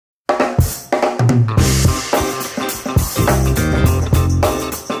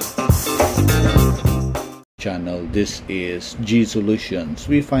channel. This is G Solutions.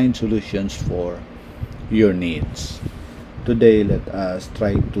 We find solutions for your needs. Today, let us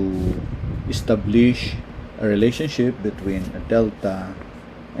try to establish a relationship between a delta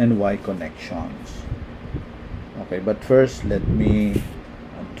and Y connections. Okay, but first let me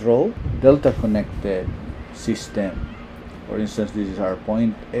draw delta connected system. For instance, this is our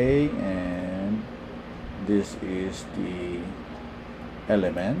point A and this is the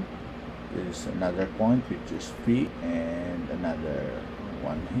element. This is another point which is P and another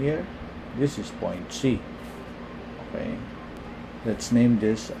one here. This is point C. Okay, let's name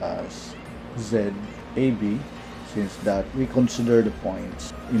this as ZAB, since that we consider the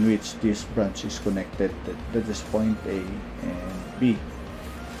points in which this branch is connected, that is point A and B.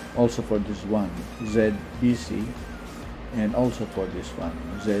 Also for this one, ZBC, and also for this one,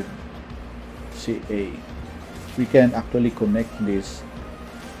 ZCA. We can actually connect this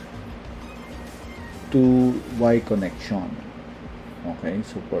to Y connection. Okay,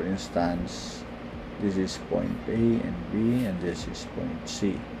 so for instance, this is point A and B and this is point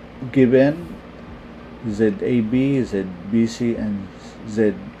C. Given ZAB, ZBC and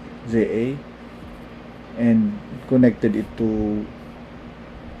ZA and connected it to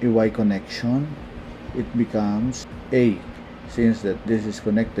a Y connection, it becomes A, since that this is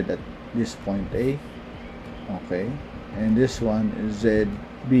connected at this point A. Okay, and this one is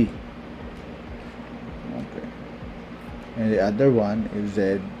ZB. Okay, and the other one is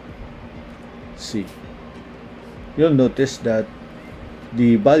ZC. You'll notice that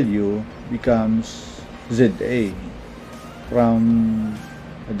the value becomes ZA. From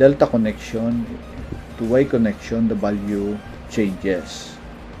a delta connection to Y connection, the value changes.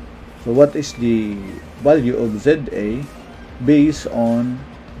 So what is the value of ZA based on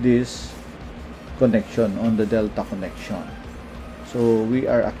this connection, on the delta connection? So we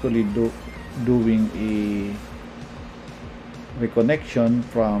are actually doing a reconnection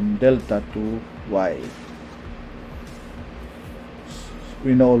from delta to Y.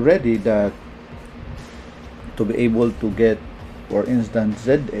 We know already that to be able to get, for instance,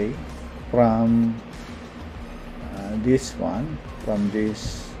 ZA from this one, from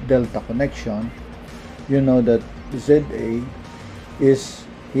this delta connection, you know that ZA is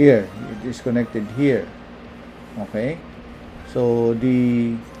here, it is connected here. Okay, so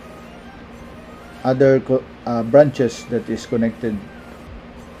the other branches that is connected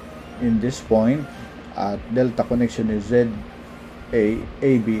in this point at delta connection is ZA,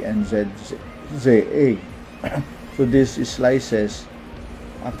 AB and ZA. So this slices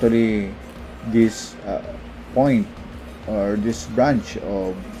actually this point or this branch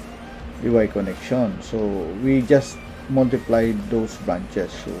of the Y connection. So we just multiply those branches,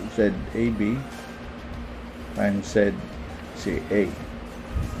 so ZAB and ZCA,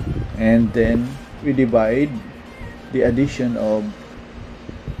 and then we divide the addition of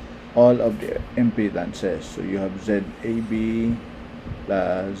all of the impedances. So you have ZAB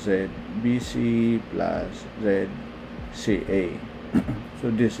plus ZBC plus ZCA. So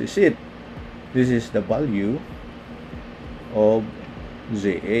this is it. This is the value of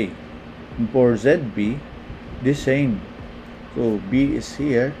ZA. And for ZB, the same. So B is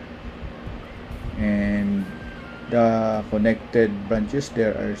here and the connected branches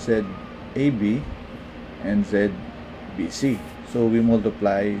there are ZAB and ZBC. So we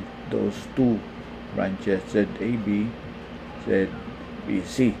multiply those two branches, ZAB,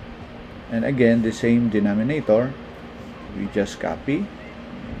 ZBC, and again the same denominator. We just copy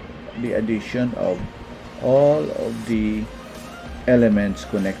the addition of all of the elements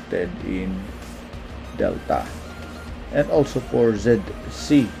connected in delta. And also for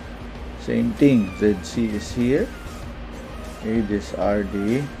ZC, same thing. ZC is here. Okay, these are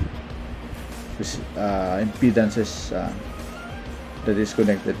the impedances that is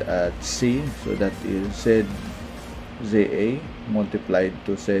connected at C, so that is ZA multiplied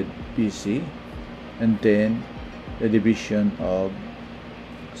to ZBC, and then the division of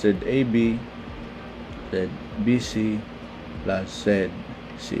ZAB, ZBC plus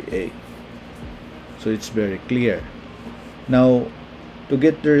ZCA. So it's very clear. Now, to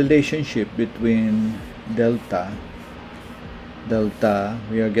get the relationship between delta,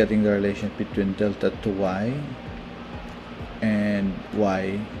 we are getting the relationship between delta to Y and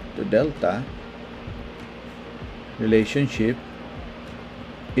Y to delta relationship.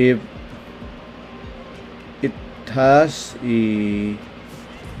 If it has the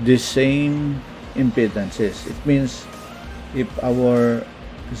same impedances, it means if our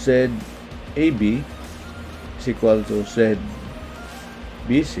ZAB is equal to ZBC,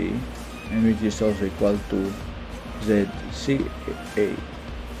 and which is also equal to ZCA.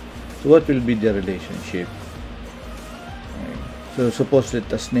 So what will be the relationship? So suppose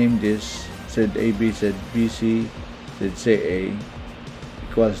let us name this ZAB, ZBC, ZCA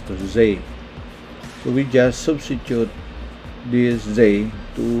equals to Z. So we just substitute this Z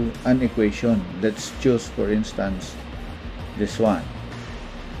to an equation. Let's choose, for instance, this one.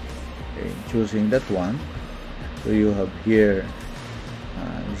 Okay, choosing that one. So you have here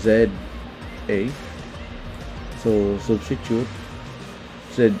ZA. So substitute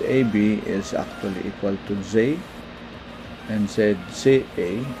ZAB is actually equal to Z, and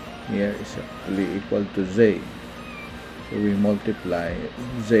ZCA here is actually equal to Z. So we multiply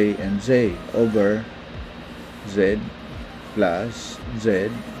Z and Z over Z plus Z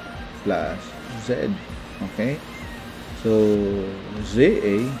plus Z. Okay, so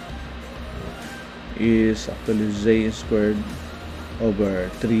ZA is actually Z squared over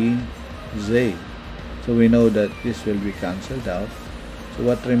 3Z. So we know that this will be cancelled out. So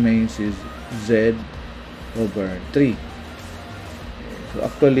what remains is Z over 3. So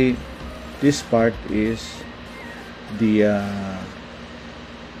actually this part is the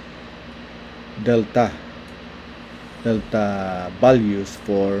delta values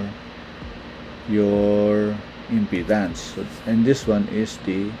for your impedance. So, and this one is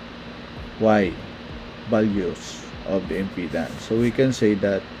the Y values of the impedance. So we can say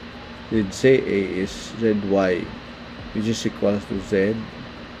that ZA is ZY, which is equals to Z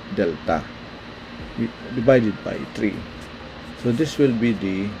delta divided by 3. So this will be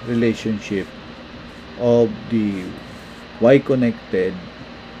the relationship of the Y connected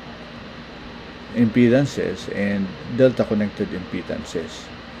impedances and delta connected impedances.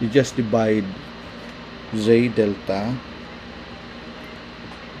 You just divide Z delta,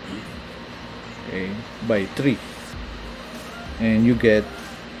 okay, by 3, and you get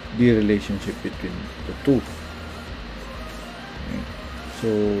the relationship between the two. Okay. So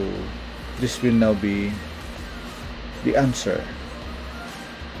this will now be the answer.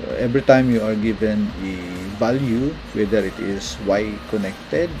 So every time you are given a value, whether it is Y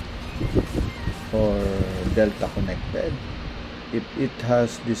connected or delta connected, if it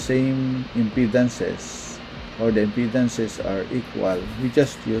has the same impedances or the impedances are equal, we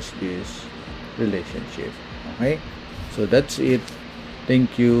just use this relationship. Okay, so that's it.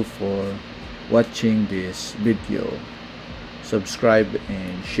 Thank you for watching this video. Subscribe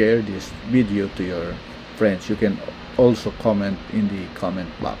and share this video to your friends. You can also comment in the comment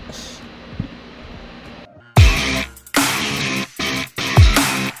box.